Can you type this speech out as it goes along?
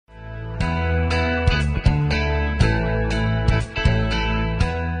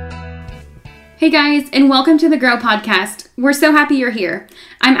Hey guys, and welcome to the Grow Podcast. We're so happy you're here.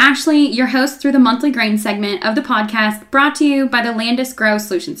 I'm Ashley, your host through the monthly grain segment of the podcast, brought to you by the Landis Grow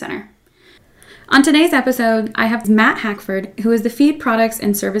Solution Center. On today's episode, I have Matt Hackford, who is the Feed Products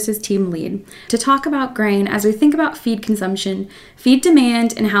and Services Team Lead, to talk about grain as we think about feed consumption, feed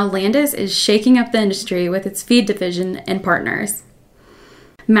demand, and how Landis is shaking up the industry with its feed division and partners.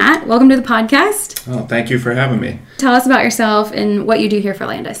 Matt, welcome to the podcast. Oh, thank you for having me. Tell us about yourself and what you do here for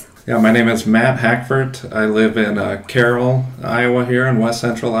Landis. Yeah, my name is Matt Hackford. I live in Carroll, Iowa, here in west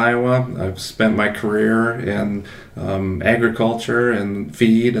central Iowa. I've spent my career in agriculture and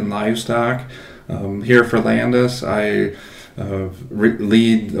feed and livestock. Here for Landis, I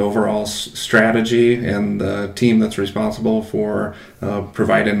lead overall strategy and the team that's responsible for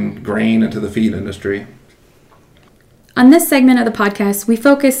providing grain into the feed industry. On this segment of the podcast, we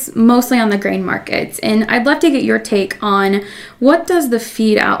focus mostly on the grain markets, and I'd love to get your take on what does the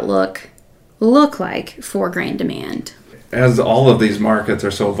feed outlook look like for grain demand? As all of these markets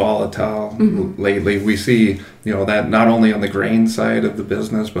are so volatile lately, we see, that not only on the grain side of the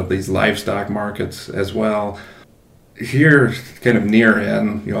business, but these livestock markets as well. Here, kind of near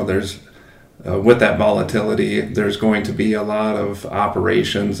in, there's with that volatility, there's going to be a lot of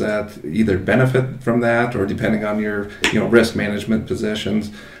operations that either benefit from that or, depending on your risk management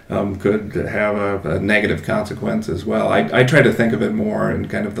positions, could have a negative consequence as well. I try to think of it more in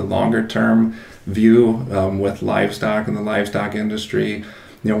kind of the longer term view with livestock and the livestock industry.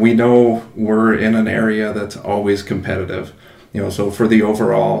 We know we're in an area that's always competitive. So for the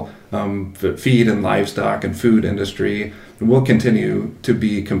overall feed and livestock and food industry, we'll continue to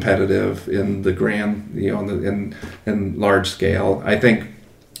be competitive in the grand, in large scale. I think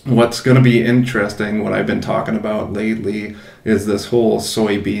what's going to be interesting, what I've been talking about lately, is this whole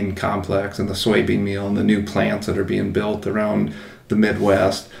soybean complex and the soybean meal and the new plants that are being built around the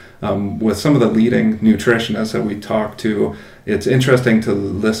Midwest. With some of the leading nutritionists that we talk to, it's interesting to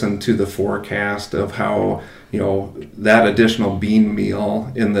listen to the forecast of how, that additional bean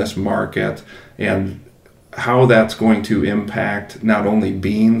meal in this market and how that's going to impact not only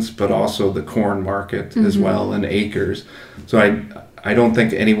beans, but also the corn market as well, and acres. So I don't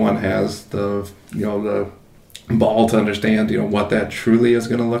think anyone has the ball to understand, what that truly is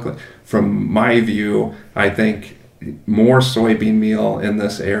going to look like. From my view, I think more soybean meal in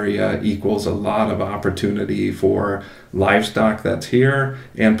this area equals a lot of opportunity for livestock that's here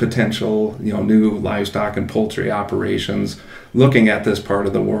and potential, new livestock and poultry operations looking at this part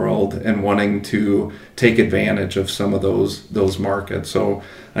of the world and wanting to take advantage of some of those markets. So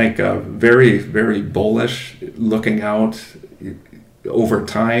I think very, very bullish looking out over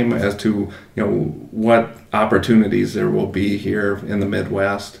time as to what opportunities there will be here in the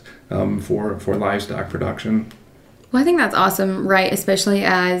Midwest for livestock production. Well, I think that's awesome, right? Especially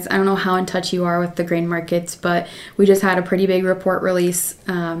as, I don't know how in touch you are with the grain markets, but we just had a pretty big report release,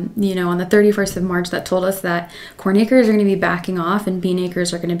 on the 31st of March that told us that corn acres are going to be backing off and bean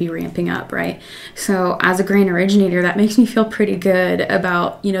acres are going to be ramping up, right? So as a grain originator, that makes me feel pretty good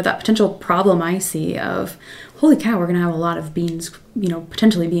about, that potential problem I see of, holy cow, we're going to have a lot of beans,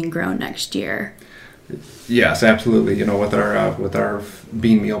 potentially being grown next year. Yes, absolutely. With our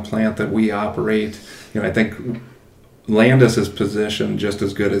bean meal plant that we operate, I think Landis is positioned just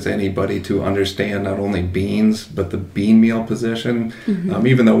as good as anybody to understand not only beans, but the bean meal position.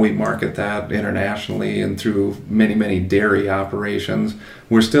 Even though we market that internationally and through many, many dairy operations,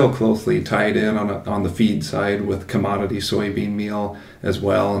 we're still closely tied in on the feed side with commodity soybean meal as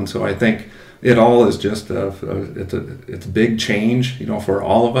well. And so I think it all is just it's a big change, for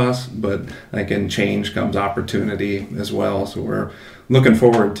all of us, but I think in change comes opportunity as well. So we're looking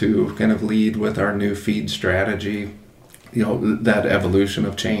forward to kind of lead with our new feed strategy, that evolution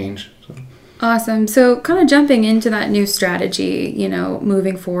of change. So. Awesome. So kind of jumping into that new strategy,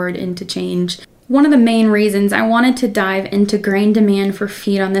 moving forward into change. One of the main reasons I wanted to dive into grain demand for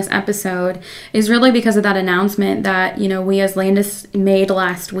feed on this episode is really because of that announcement that, we as Landis made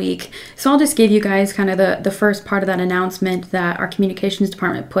last week. So I'll just give you guys kind of the first part of that announcement that our communications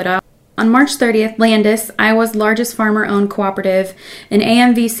department put out. On March 30th, Landis, Iowa's largest farmer-owned cooperative, and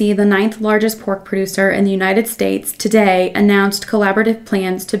AMVC, the 9th largest pork producer in the United States, today announced collaborative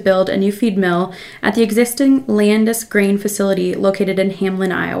plans to build a new feed mill at the existing Landis grain facility located in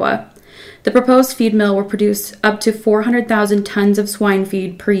Hamlin, Iowa. The proposed feed mill will produce up to 400,000 tons of swine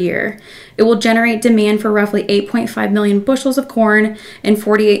feed per year. It will generate demand for roughly 8.5 million bushels of corn and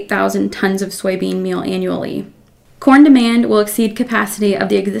 48,000 tons of soybean meal annually. Corn demand will exceed capacity of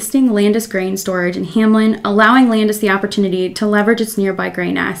the existing Landis grain storage in Hamlin, allowing Landis the opportunity to leverage its nearby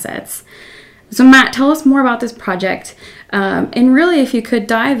grain assets. So Matt, tell us more about this project. And really, if you could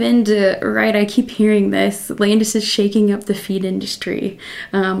dive into, right, I keep hearing this, Landus is shaking up the feed industry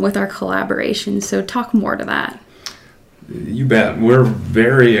with our collaboration. So talk more to that. You bet. We're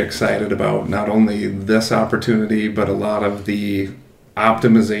very excited about not only this opportunity, but a lot of the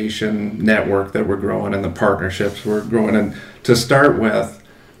optimization network that we're growing and the partnerships we're growing. And to start with,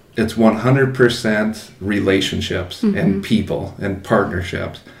 it's 100% relationships and people and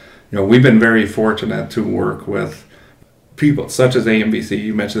partnerships. We've been very fortunate to work with people such as AMVC.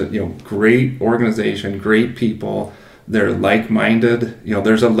 You mentioned that, great organization, great people. They're like-minded.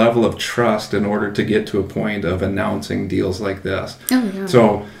 There's a level of trust in order to get to a point of announcing deals like this. Oh, yeah.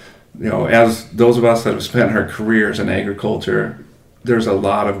 So, as those of us that have spent our careers in agriculture, there's a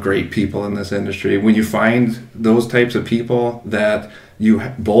lot of great people in this industry. When you find those types of people that you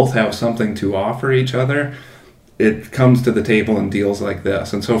both have something to offer each other, it comes to the table in deals like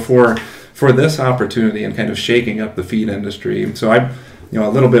this. And so for this opportunity and kind of shaking up the feed industry, so I, a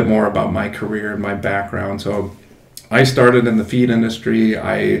little bit more about my career and my background. So I started in the feed industry.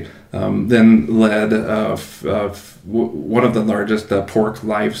 I then led one of the largest pork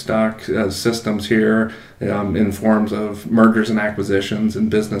livestock systems here in forms of mergers and acquisitions and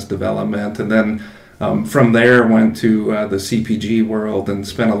business development. And then from there went to the CPG world and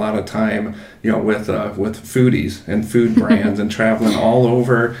spent a lot of time, with foodies and food brands and traveling all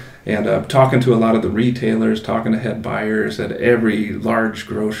over and talking to a lot of the retailers, talking to head buyers at every large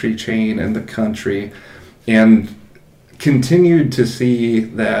grocery chain in the country, and continued to see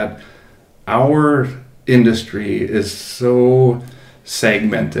that our industry is so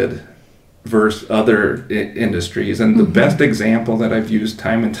segmented versus other industries. And the best example that I've used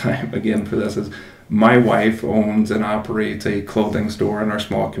time and time again for this is my wife owns and operates a clothing store in our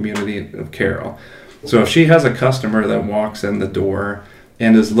small community of Carroll. So if she has a customer that walks in the door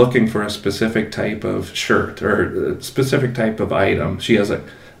and is looking for a specific type of shirt or a specific type of item, she has a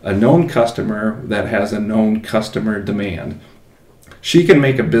known customer that has a known customer demand. She can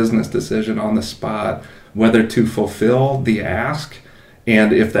make a business decision on the spot whether to fulfill the ask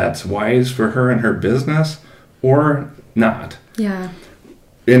and if that's wise for her and her business or not. Yeah.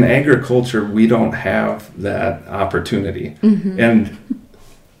 In agriculture, we don't have that opportunity. And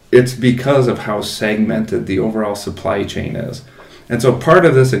it's because of how segmented the overall supply chain is. And so part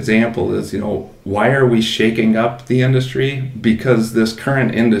of this example is, why are we shaking up the industry? Because this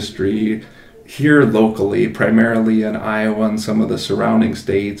current industry here locally, primarily in Iowa and some of the surrounding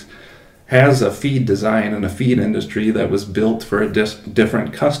states, has a feed design and a feed industry that was built for a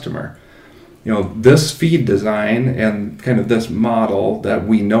different customer. This feed design and kind of this model that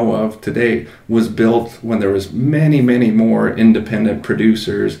we know of today was built when there was many, many more independent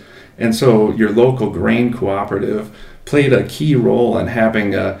producers. And so your local grain cooperative played a key role in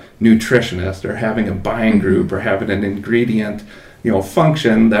having a nutritionist or having a buying group or having an ingredient,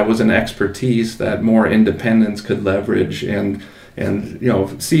 function that was an expertise that more independents could leverage and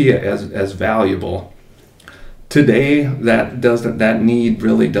see as valuable. Today, that need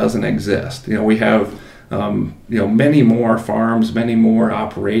really doesn't exist. We have many more farms, many more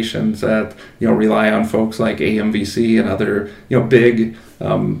operations that rely on folks like AMVC and other big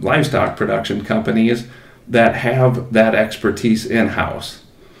livestock production companies that have that expertise in-house.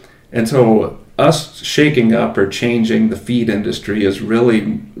 And so us shaking up or changing the feed industry is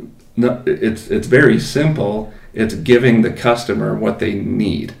really it's very simple. It's giving the customer what they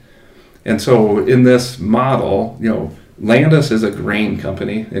need. And so in this model, Landus is a grain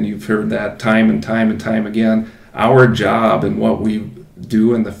company, and you've heard that time and time and time again. Our job and what we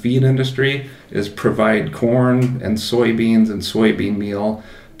do in the feed industry is provide corn and soybeans and soybean meal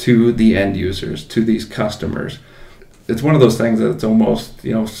to the end users, to these customers. It's one of those things that's almost,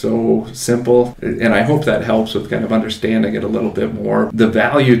 so simple, and I hope that helps with kind of understanding it a little bit more. The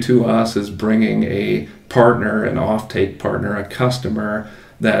value to us is bringing a partner, an offtake partner, a customer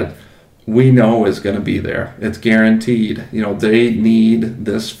that we know is going to be there. It's guaranteed. They need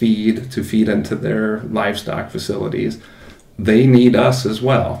this feed to feed into their livestock facilities. They need us as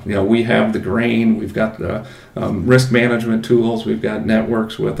well. We have the grain, we've got the risk management tools, we've got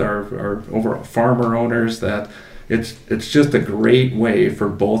networks with our overall farmer owners that it's just a great way for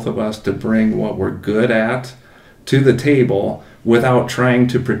both of us to bring what we're good at to the table without trying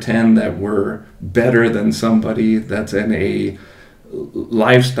to pretend that we're better than somebody that's in a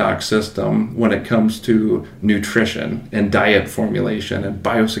livestock system when it comes to nutrition and diet formulation and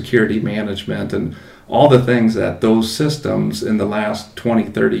biosecurity management and all the things that those systems in the last 20,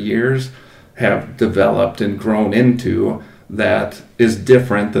 30 years have developed and grown into that is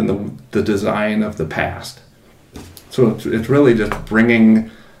different than the design of the past. So it's really just bringing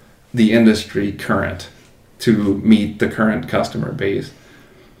the industry current to meet the current customer base.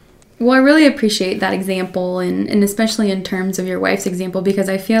 Well, I really appreciate that example, and especially in terms of your wife's example, because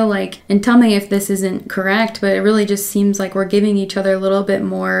I feel like, and tell me if this isn't correct, but it really just seems like we're giving each other a little bit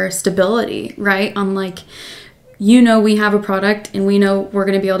more stability, right? On like, you know, we have a product and we know we're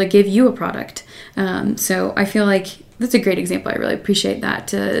going to be able to give you a product. So I feel like that's a great example. I really appreciate that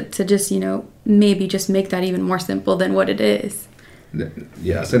to just, you know, maybe just make that even more simple than what it is.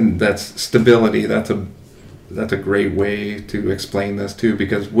 Yes, and that's stability. That's a great way to explain this too,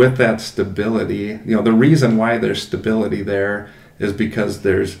 because with that stability, you know, the reason why there's stability there is because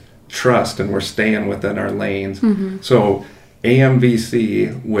there's trust and we're staying within our lanes. Mm-hmm. So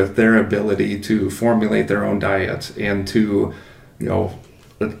AMVC, with their ability to formulate their own diets and to, you know,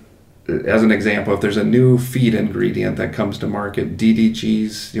 as an example, if there's a new feed ingredient that comes to market,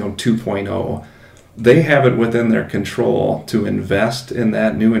 DDGs, you know, 2.0, they have it within their control to invest in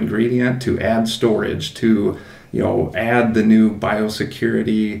that new ingredient, to add storage, to, you know, add the new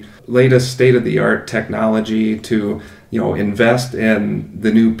biosecurity, latest state-of-the-art technology, to, you know, invest in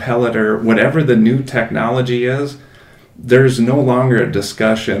the new pelleter, whatever the new technology is. There's no longer a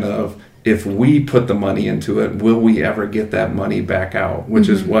discussion of, if we put the money into it, will we ever get that money back out, which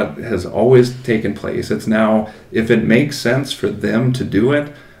mm-hmm. is what has always taken place. It's now, if it makes sense for them to do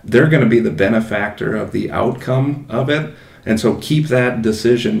it, they're going to be the benefactor of the outcome of it. And so keep that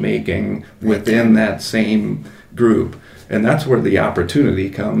decision making within that same group. And that's where the opportunity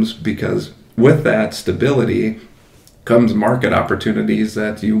comes, because with that stability comes market opportunities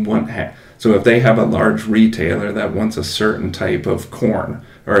that you wouldn't have. So if they have a large retailer that wants a certain type of corn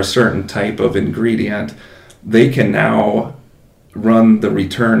or a certain type of ingredient, they can now run the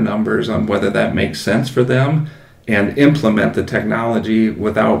return numbers on whether that makes sense for them and implement the technology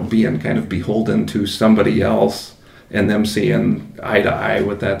without being kind of beholden to somebody else and them seeing eye to eye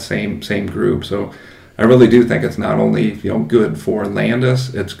with that same group. So I really do think it's not only, you know, good for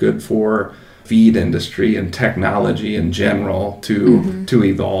Landus, it's good for feed industry and technology in general to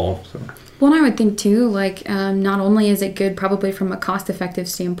evolve. So. Well, I would think too, like, not only is it good probably from a cost-effective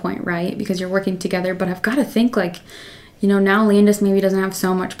standpoint, right, because you're working together, but I've got to think, like, you know, now Landus maybe doesn't have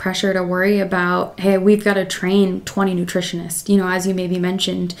so much pressure to worry about, hey, we've got to train 20 nutritionists, you know, as you maybe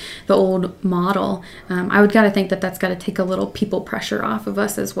mentioned, the old model. I would got to think that that's got to take a little people pressure off of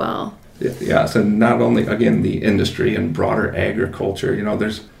us as well. Yeah, so not only, again, the industry and broader agriculture, you know,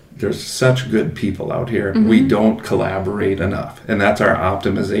 there's such good people out here. Mm-hmm. We don't collaborate enough. And that's our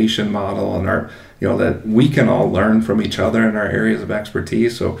optimization model, and our, you know, that we can all learn from each other in our areas of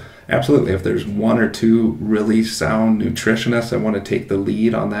expertise. So absolutely, if there's one or two really sound nutritionists that want to take the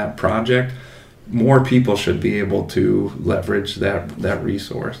lead on that project, more people should be able to leverage that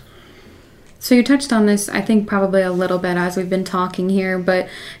resource. So you touched on this, I think, probably a little bit as we've been talking here, but I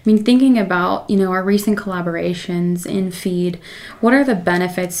mean, thinking about, you know, our recent collaborations in feed, what are the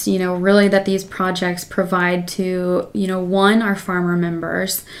benefits, you know, really that these projects provide to, you know, one, our farmer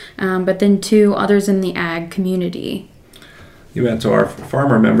members, but then two, others in the ag community? You bet. So our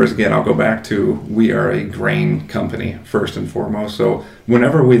farmer members, again, I'll go back to, we are a grain company first and foremost. So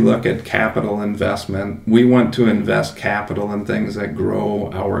whenever we look at capital investment, we want to invest capital in things that grow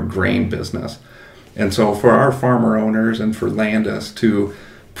our grain business. And so for our farmer owners and for Landus to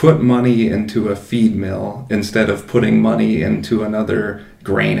put money into a feed mill instead of putting money into another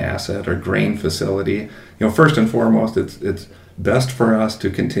grain asset or grain facility, you know, first and foremost, it's best for us to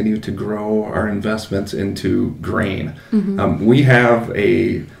continue to grow our investments into grain. Mm-hmm. We have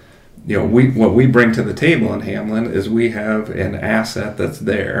what we bring to the table in Hamlin is we have an asset that's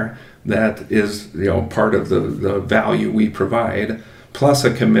there that is, you know, part of the value we provide, plus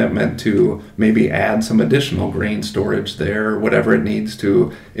a commitment to maybe add some additional grain storage there, whatever it needs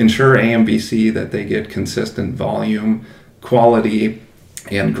to ensure AMVC that they get consistent volume, quality,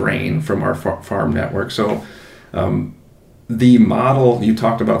 and grain from our farm network. So the model, you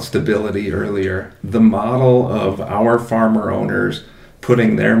talked about stability earlier, the model of our farmer owners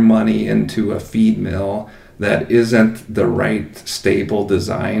putting their money into a feed mill that isn't the right stable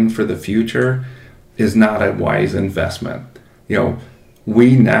design for the future is not a wise investment. You know,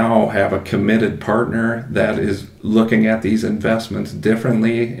 we now have a committed partner that is looking at these investments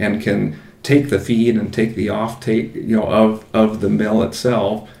differently and can take the feed and take the offtake, you know, of the mill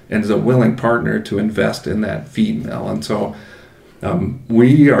itself, and is a willing partner to invest in that feed mill. And so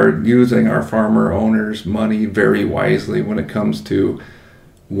we are using our farmer owners' money very wisely when it comes to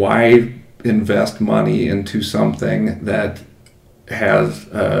why invest money into something that has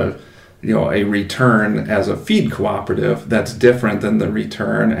a return as a feed cooperative that's different than the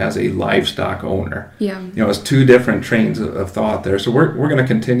return as a livestock owner. Yeah. It's two different trains of thought there. So we're going to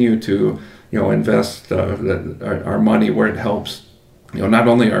continue to, invest our money where it helps, not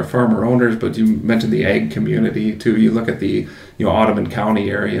only our farmer owners, but you mentioned the ag community too. You look at the, Audubon County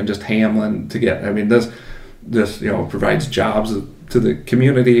area and just Hamlin to get, this provides jobs to the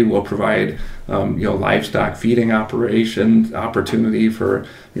community, will provide livestock feeding opportunity for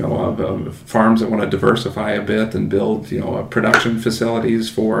farms that want to diversify a bit and build production facilities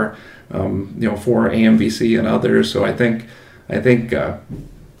for for AMVC and others. So I think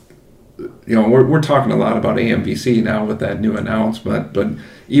we're talking a lot about AMVC now with that new announcement, but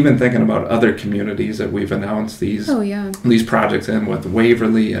even thinking about other communities that we've announced these projects in, with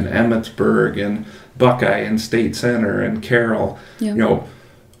Waverly and Emmetsburg and Buckeye and State Center and Carroll.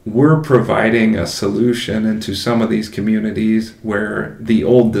 We're providing a solution into some of these communities where the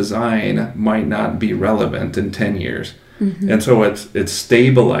old design might not be relevant in 10 years. Mm-hmm. And so it's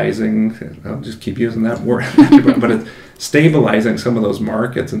stabilizing, I'll just keep using that word, but it's stabilizing some of those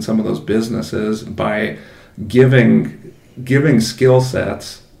markets and some of those businesses by giving skill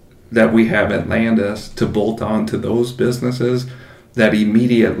sets that we have at Landis to bolt on to those businesses that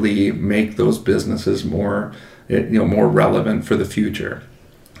immediately make those businesses more relevant for the future.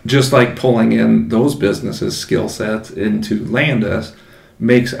 Just like pulling in those businesses' skill sets into Landis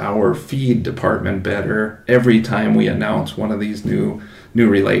makes our feed department better every time we announce one of these new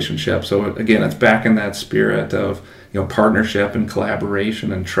relationships. So again, it's back in that spirit of partnership and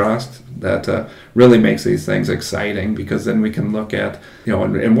collaboration and trust that really makes these things exciting, because then we can look at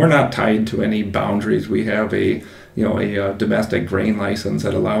and we're not tied to any boundaries. We have a domestic grain license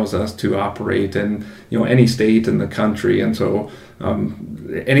that allows us to operate in any state in the country, and so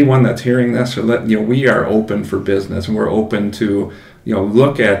anyone that's hearing this, we are open for business, and we're open to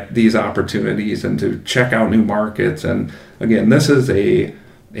look at these opportunities and to check out new markets. And again, this is in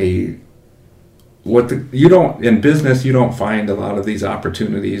business you don't find a lot of these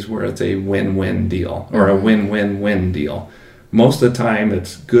opportunities where it's a win-win deal or a win-win-win deal. Most of the time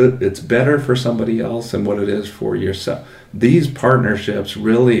it's better for somebody else than what it is for yourself. These partnerships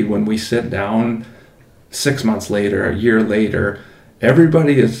really, when we sit down 6 months later, a year later,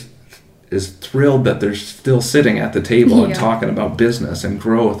 everybody is thrilled that they're still sitting at the table and talking about business and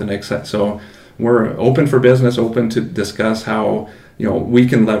growth and etc. So we're open for business, open to discuss how we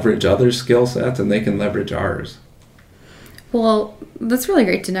can leverage other skill sets and they can leverage ours. Well, that's really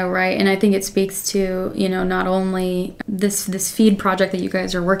great to know, right? And I think it speaks to, not only this feed project that you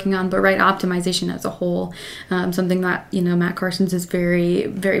guys are working on, but optimization as a whole. Something that, Matt Carson's is very,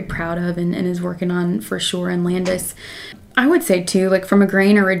 very proud of and is working on for sure in Landis. I would say too, from a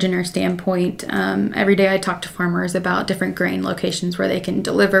grain originator standpoint, every day I talk to farmers about different grain locations where they can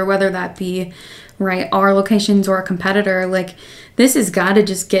deliver, whether that be our locations or a competitor. This has got to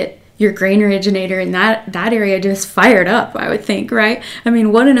just get your grain originator in that area just fired up, I would think, right?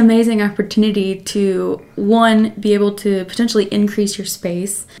 What an amazing opportunity to, one, be able to potentially increase your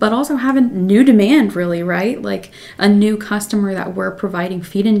space, but also have a new demand, really, right? A new customer that we're providing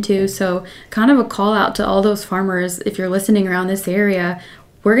feed into. So kind of a call out to all those farmers, if you're listening around this area,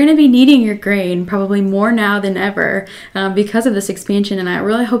 we're going to be needing your grain probably more now than ever because of this expansion. And I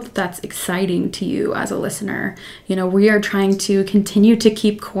really hope that that's exciting to you as a listener. We are trying to continue to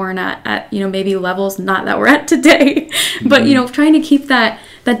keep corn at maybe levels not that we're at today, but, trying to keep that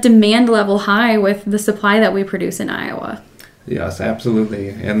demand level high with the supply that we produce in Iowa. Yes, absolutely.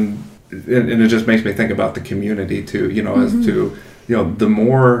 And it just makes me think about the community too, as to, the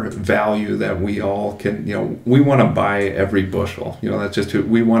more value that we all can, we want to buy every bushel, that's just who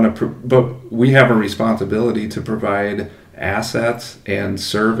we want to, but we have a responsibility to provide assets and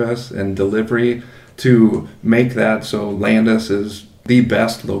service and delivery to make that so Landis is the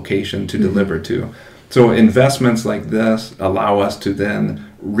best location to deliver to. So investments like this allow us to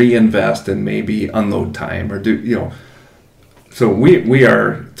then reinvest and maybe unload time or do, So we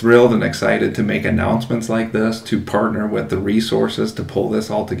are thrilled and excited to make announcements like this, to partner with the resources to pull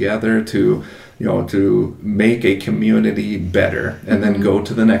this all together, to make a community better, and then go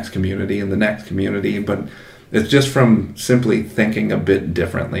to the next community and the next community. But it's just from simply thinking a bit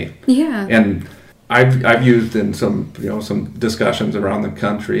differently. Yeah. And I've used in some discussions around the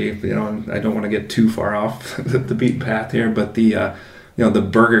country, and I don't want to get too far off the beaten path here, but the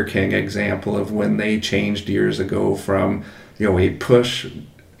Burger King example of when they changed years ago from a push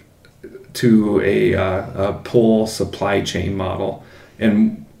to a pull supply chain model.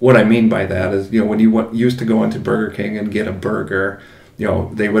 And what I mean by that is, when you used to go into Burger King and get a burger,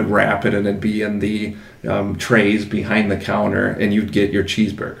 they would wrap it and it'd be in the trays behind the counter, and you'd get your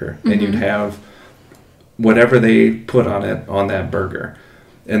cheeseburger, and you'd have whatever they put on it on that burger.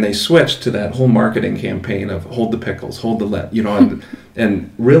 And they switched to that whole marketing campaign of hold the pickles, hold the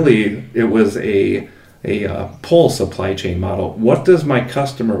and really it was a pull supply chain model. What does my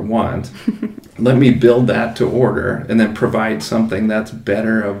customer want? Let me build that to order and then provide something that's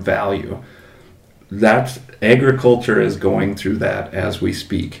better of value. That's agriculture is going through that as we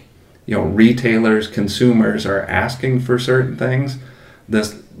speak. Retailers, consumers are asking for certain things.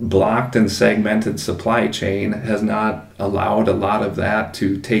 This blocked and segmented supply chain has not allowed a lot of that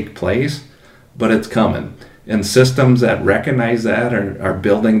to take place, but it's coming. And systems that recognize that are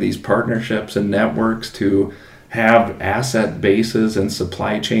building these partnerships and networks to have asset bases and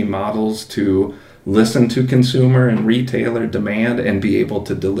supply chain models to listen to consumer and retailer demand and be able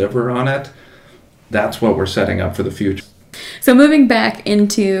to deliver on it. That's what we're setting up for the future. So moving back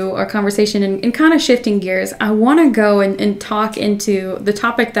into our conversation and kind of shifting gears, I want to go and talk into the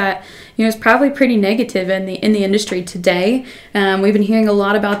topic that is probably pretty negative in the industry today. We've been hearing a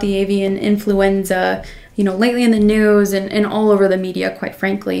lot about the avian influenza, lately in the news and all over the media, quite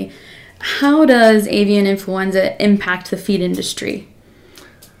frankly. How does avian influenza impact the feed industry?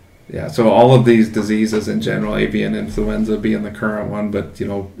 Yeah, so all of these diseases in general, avian influenza being the current one, but you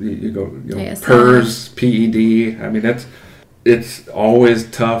go PRRS, PED. I mean, it's always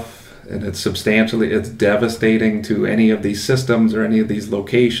tough, and it's devastating to any of these systems or any of these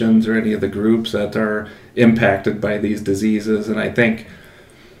locations or any of the groups that are impacted by these diseases. And I think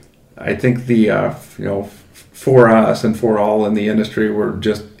the for us and for all in the industry, we're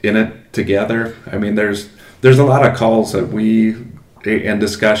just in it together. I mean, there's a lot of calls that and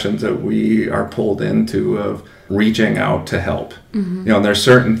discussions that we are pulled into of reaching out to help. And there's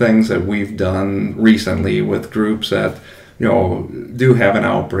certain things that we've done recently with groups that do have an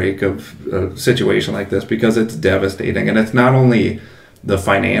outbreak of a situation like this, because it's devastating, and it's not only the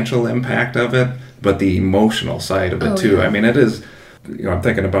financial impact of it but the emotional side of it too. Yeah. I mean, it is. I'm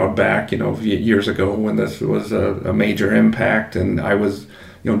thinking about back years ago when this was a major impact, and I was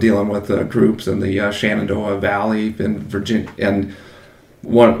dealing with groups in the Shenandoah Valley in Virginia, and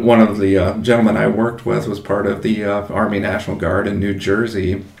one of the gentlemen I worked with was part of the Army National Guard in New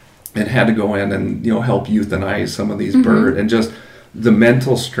Jersey, and had to go in and help euthanize some of these birds, and just the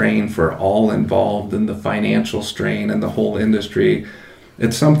mental strain for all involved and the financial strain and the whole industry.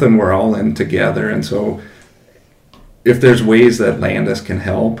 It's something we're all in together. And so if there's ways that Landus can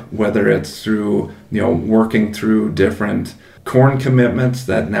help, whether it's through working through different corn commitments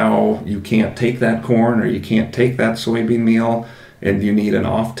that now you can't take that corn or you can't take that soybean meal and you need an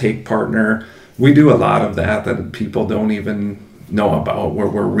off-take partner. We do a lot of that people don't even know about, where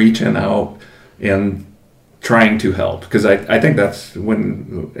we're reaching out and trying to help. Because I think that's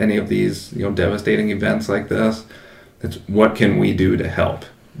when any of these devastating events like this, it's what can we do to help?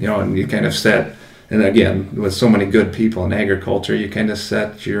 And you kind of set, and again, with so many good people in agriculture, you kind of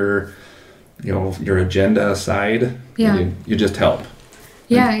set your agenda aside. Yeah. And you just help.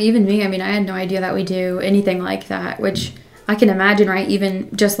 Yeah, even me. I mean, I had no idea that we do anything like that, which I can imagine, right?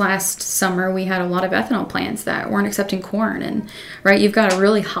 Even just last summer, we had a lot of ethanol plants that weren't accepting corn. And, right, you've got a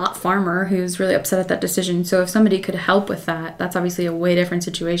really hot farmer who's really upset at that decision. So if somebody could help with that, that's obviously a way different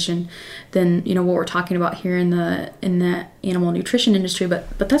situation than, what we're talking about here in the animal nutrition industry.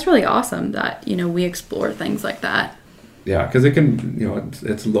 But that's really awesome that, we explore things like that. Yeah, because it can,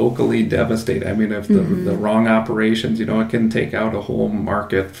 it's locally devastating. I mean, if the wrong operations, it can take out a whole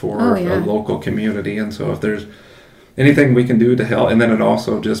market for a local community. And so if there's anything we can do to help, and then it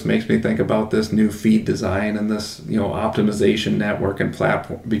also just makes me think about this new feed design and this, optimization network and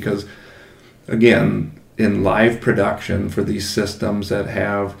platform. Because, again, in live production for these systems that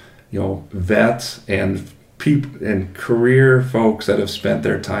have, vets and people and career folks that have spent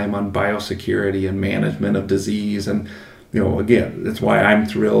their time on biosecurity and management of disease. And again, that's why I'm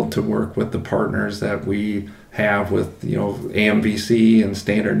thrilled to work with the partners that we have with AMVC and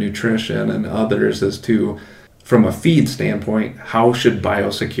Standard Nutrition and others, as to, from a feed standpoint, how should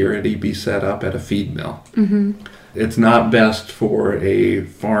biosecurity be set up at a feed mill? It's not best for a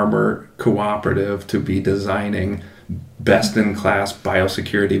farmer cooperative to be designing best-in-class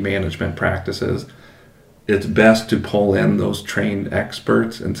biosecurity management practices. It's best to pull in those trained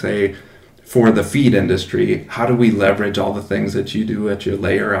experts and say, for the feed industry, how do we leverage all the things that you do at your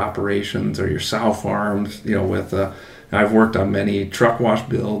layer operations or your sow farms? I've worked on many truck wash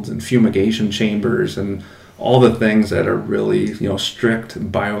builds and fumigation chambers and all the things that are really, strict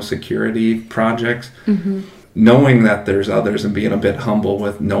biosecurity projects. Knowing that there's others and being a bit humble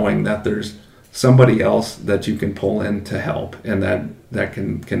with knowing that there's somebody else that you can pull in to help, and that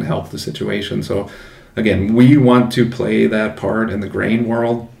can help the situation. So again, we want to play that part in the grain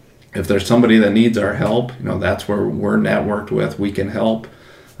world. If there's somebody that needs our help, that's where we're networked with. We can help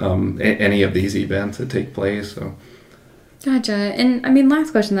any of these events that take place. So. Gotcha. And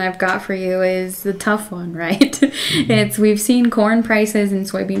last question that I've got for you is the tough one, right? We've seen corn prices and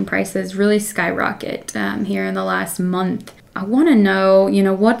soybean prices really skyrocket here in the last month. I want to know,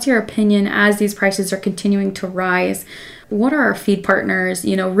 what's your opinion as these prices are continuing to rise? What are our feed partners,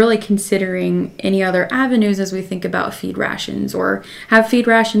 really considering any other avenues as we think about feed rations, or have feed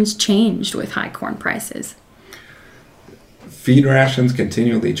rations changed with high corn prices? Feed rations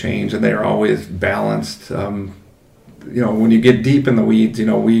continually change, and they're always balanced. When you get deep in the weeds,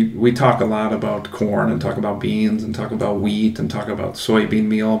 we talk a lot about corn and talk about beans and talk about wheat and talk about soybean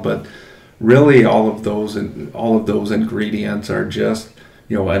meal, but really all of those ingredients are just,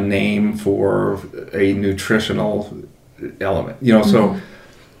 a name for a nutritional element. So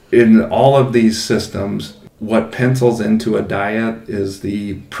in all of these systems, what pencils into a diet is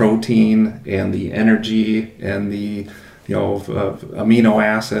the protein and the energy and the amino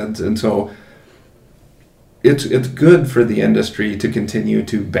acids. And so it's good for the industry to continue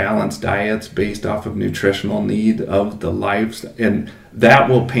to balance diets based off of nutritional need of the livestock, and that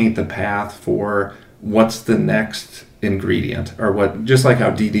will paint the path for what's the next ingredient, or what, just like how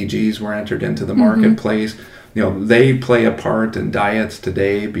DDGs were entered into the marketplace. They play a part in diets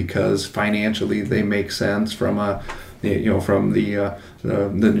today because financially they make sense from the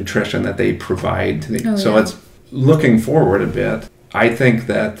nutrition that they provide. So it's looking forward a bit. I think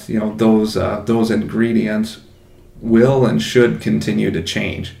that those ingredients will and should continue to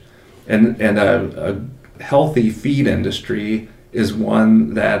change, and a healthy feed industry is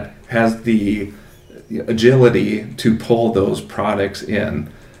one that has the agility to pull those products in.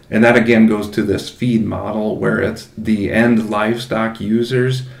 And that again goes to this feed model where it's the end livestock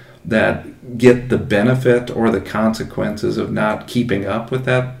users that get the benefit or the consequences of not keeping up with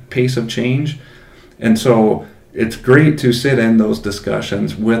that pace of change. And so it's great to sit in those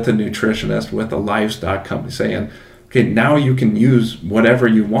discussions with a nutritionist, with a livestock company, saying, okay, now you can use whatever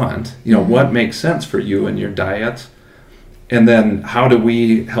you want, what makes sense for you in your diets, and then how do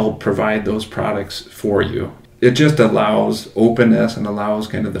we help provide those products for you? It just allows openness and allows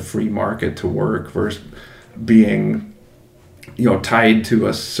kind of the free market to work versus being, tied to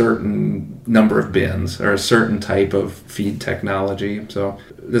a certain number of bins or a certain type of feed technology. So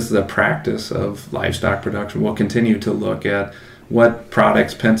this is a practice of livestock production. We'll continue to look at what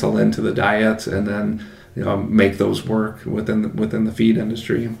products pencil into the diets and then make those work within the feed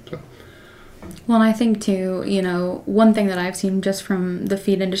industry. So. Well, and I think too, one thing that I've seen just from the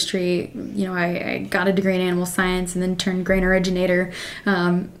feed industry, I got a degree in animal science and then turned grain originator.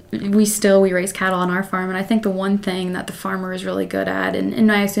 We raise cattle on our farm, and I think the one thing that the farmer is really good at,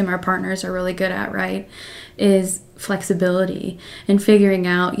 and I assume our partners are really good at, right, is flexibility and figuring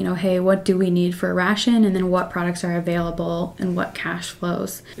out, hey, what do we need for a ration, and then what products are available and what cash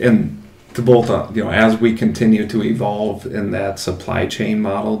flows. And to bolt on, as we continue to evolve in that supply chain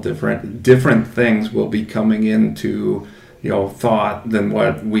model, different things will be coming into thought than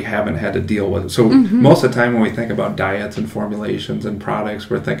what we haven't had to deal with. So most of the time when we think about diets and formulations and products,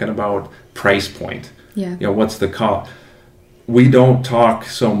 we're thinking about price point. Yeah. What's the cost? We don't talk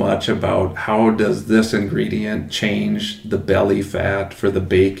so much about how does this ingredient change the belly fat for the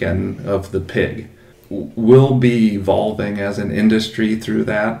bacon of the pig. We'll be evolving as an industry through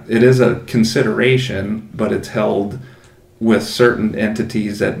that. It is a consideration, but it's held with certain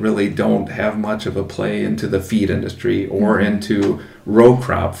entities that really don't have much of a play into the feed industry or into row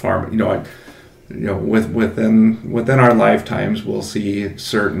crop farming. Within our lifetimes, we'll see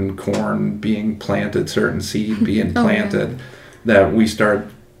certain corn being planted, certain seed being planted, that we start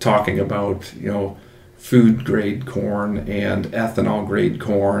talking about, food grade corn and ethanol grade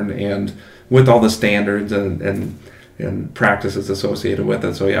corn, and with all the standards and practices associated with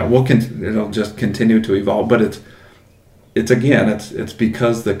it. So yeah, it'll just continue to evolve, but it's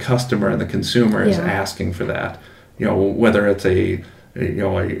because the customer and the consumer is asking for that. Whether it's a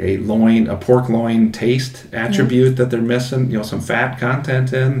pork loin taste attribute that they're missing, some fat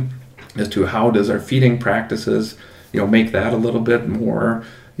content in, as to how does our feeding practices, make that a little bit more,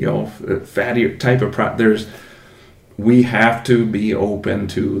 fatty type of product. We have to be open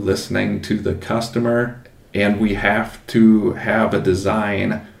to listening to the customer, and we have to have a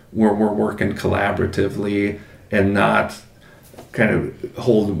design where we're working collaboratively and not kind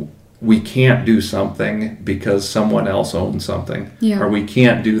of we can't do something because someone else owns something, or we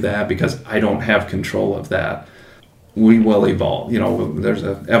can't do that because I don't have control of that. we will evolve. There's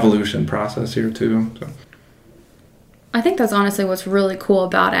an evolution process here too. So. I think that's honestly what's really cool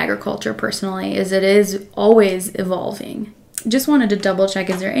about agriculture personally, is it is always evolving. Just wanted to double check,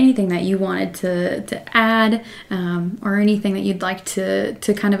 is there anything that you wanted to add or anything that you'd like to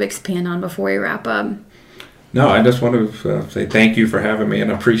kind of expand on before we wrap up? No, I just want to say thank you for having me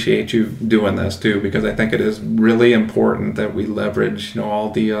and appreciate you doing this too, because I think it is really important that we leverage all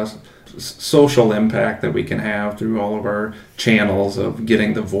the social impact that we can have through all of our channels of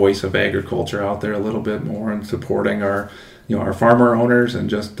getting the voice of agriculture out there a little bit more and supporting our farmer owners and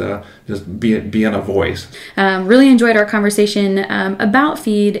just being a voice. Really enjoyed our conversation about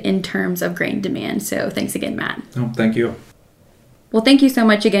feed in terms of grain demand. So thanks again, Matt. Oh, thank you. Well, thank you so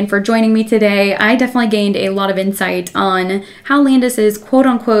much again for joining me today. I definitely gained a lot of insight on how Landus is quote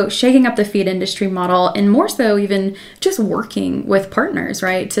unquote shaking up the feed industry model, and more so even just working with partners,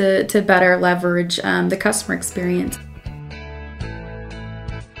 right, to better leverage the customer experience.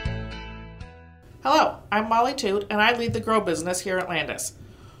 Hello, I'm Molly Toot, and I lead the Grow business here at Landus.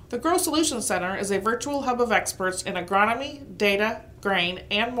 The Grow Solutions Center is a virtual hub of experts in agronomy, data, grain,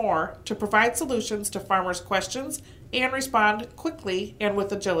 and more to provide solutions to farmers' questions and respond quickly and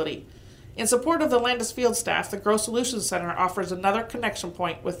with agility. In support of the Landus field staff, the Grow Solutions Center offers another connection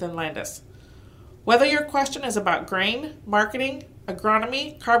point within Landus. Whether your question is about grain, marketing,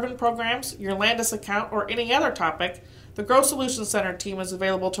 agronomy, carbon programs, your Landus account, or any other topic, the Grow Solutions Center team is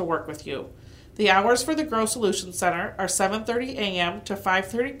available to work with you. The hours for the Grow Solutions Center are 7:30 a.m. to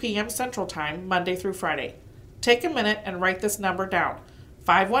 5:30 p.m. Central Time, Monday through Friday. Take a minute and write this number down,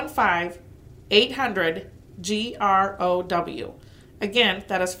 515-800-GROW. Again,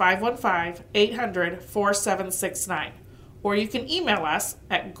 that is 515-800-4769. Or you can email us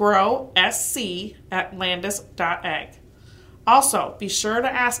at growsc@landus.ag. Also, be sure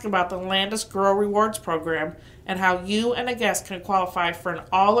to ask about the Landus Grow Rewards program and how you and a guest can qualify for an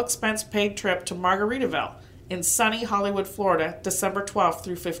all-expense-paid trip to Margaritaville in sunny Hollywood, Florida, December 12th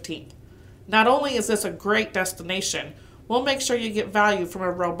through 15th. Not only is this a great destination, we'll make sure you get value from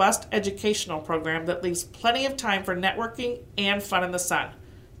a robust educational program that leaves plenty of time for networking and fun in the sun.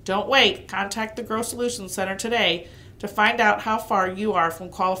 Don't wait. Contact the Grow Solutions Center today to find out how far you are from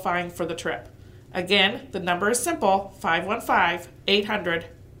qualifying for the trip. Again, the number is simple,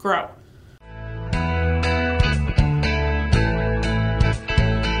 515-800-GROW.